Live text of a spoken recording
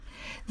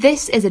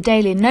This is a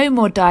daily No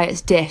More Diets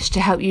dish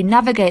to help you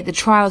navigate the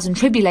trials and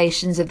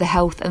tribulations of the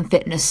health and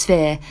fitness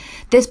sphere.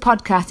 This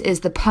podcast is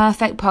the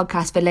perfect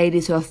podcast for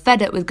ladies who are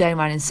fed up with going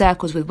around in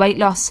circles with weight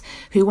loss,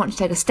 who want to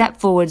take a step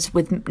forwards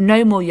with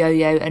no more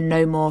yo-yo and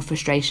no more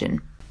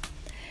frustration.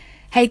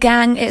 Hey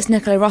gang, it's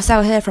Nicola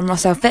Rossell here from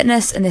Rossell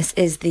Fitness, and this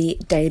is the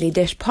Daily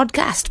Dish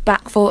podcast,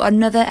 back for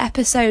another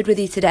episode with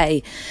you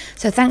today.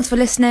 So thanks for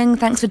listening,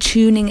 thanks for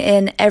tuning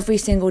in every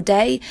single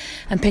day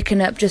and picking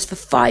up just for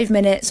 5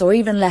 minutes or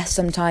even less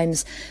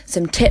sometimes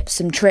some tips,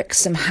 some tricks,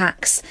 some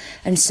hacks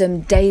and some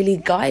daily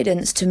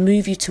guidance to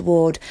move you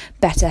toward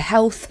better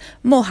health,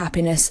 more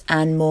happiness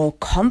and more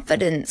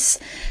confidence.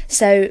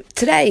 So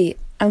today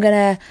I'm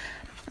gonna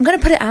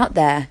put it out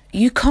there.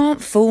 You can't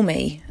fool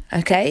me.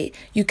 Okay,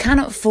 you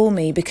cannot fool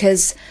me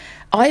because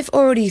I've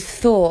already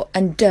thought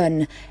and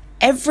done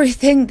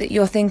everything that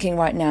you're thinking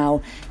right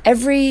now.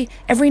 Every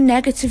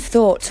negative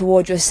thought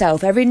toward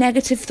yourself, every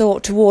negative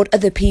thought toward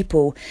other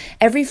people,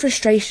 every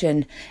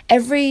frustration,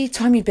 every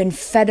time you've been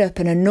fed up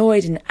and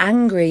annoyed and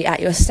angry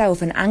at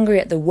yourself and angry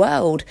at the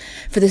world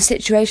for the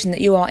situation that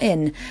you are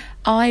in.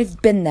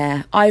 I've been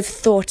there, I've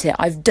thought it,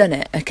 I've done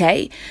it,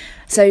 okay?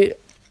 So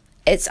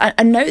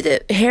I know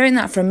that hearing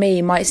that from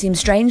me might seem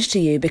strange to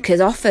you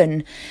because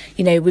often,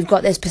 we've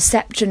got this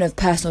perception of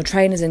personal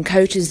trainers and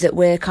coaches that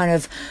we're kind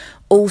of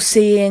all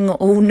seeing,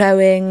 all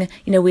knowing,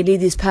 we lead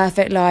these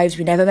perfect lives,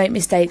 we never make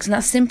mistakes, and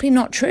that's simply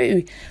not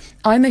true.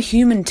 I'm a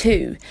human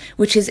too,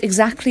 which is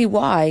exactly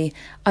why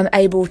I'm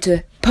able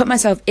to put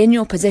myself in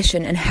your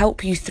position and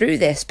help you through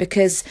this,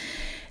 because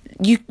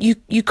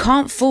you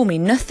can't fool me.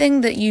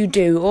 Nothing that you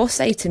do or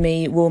say to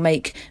me will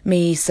make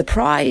me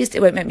surprised.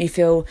 It won't make me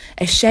feel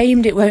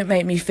ashamed. It won't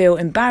make me feel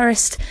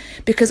embarrassed,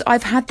 because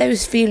I've had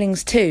those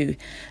feelings too.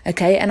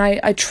 Okay, and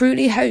I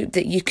truly hope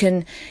that you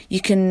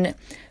can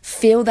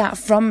feel that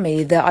from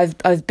me, that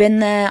I've been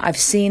there, I've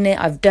seen it,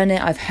 I've done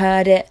it, I've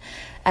heard it,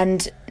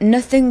 and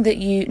nothing that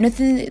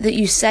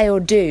you say or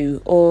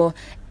do or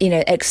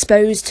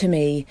expose to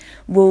me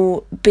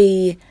will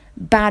be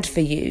bad for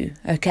you,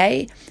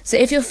 okay? So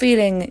if you're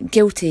feeling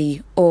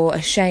guilty or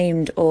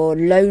ashamed or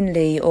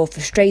lonely or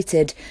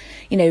frustrated,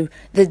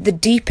 the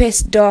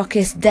deepest,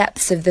 darkest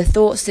depths of the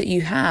thoughts that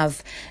you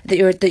have,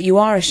 that you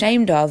are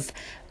ashamed of,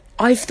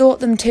 I've thought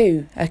them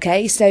too,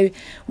 okay? So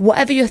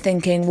whatever you're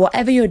thinking,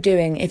 whatever you're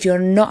doing, if you're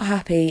not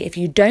happy, if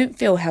you don't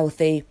feel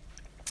healthy,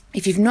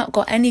 if you've not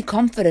got any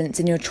confidence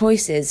in your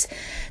choices,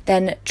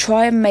 then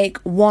try and make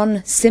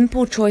one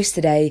simple choice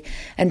today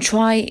and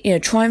try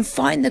and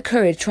find the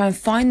courage, try and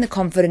find the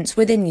confidence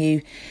within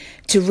you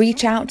to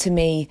reach out to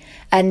me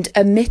and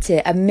admit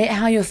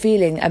how you're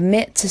feeling,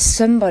 admit to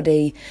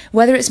somebody,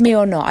 whether it's me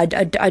or not,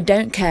 I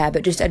don't care,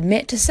 but just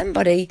admit to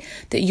somebody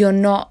that you're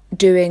not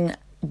doing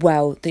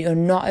well, that you're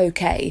not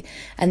okay,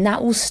 and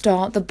that will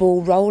start the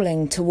ball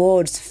rolling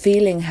towards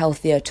feeling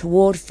healthier,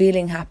 toward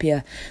feeling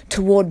happier,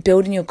 toward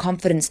building your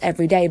confidence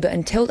every day. But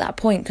until that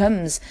point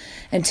comes,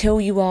 until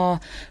you are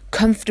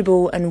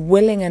comfortable and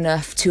willing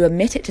enough to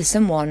admit it to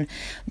someone,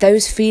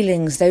 those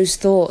feelings, those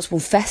thoughts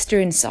will fester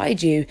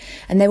inside you,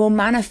 and they will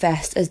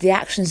manifest as the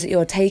actions that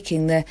you're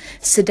taking, the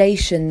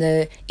sedation,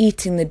 the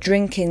eating, the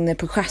drinking, the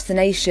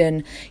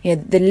procrastination,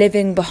 the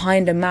living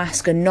behind a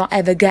mask and not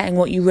ever getting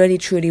what you really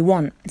truly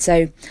want.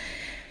 So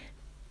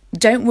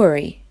don't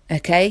worry.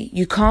 Okay,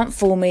 you can't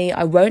fool me.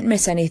 I won't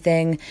miss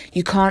anything.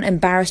 You can't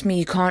embarrass me.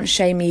 You can't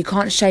shame me. You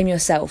can't shame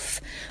yourself.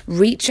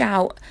 Reach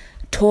out.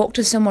 Talk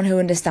to someone who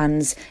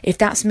understands. If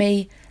that's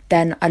me,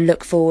 then I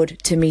look forward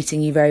to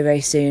meeting you very, very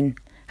soon.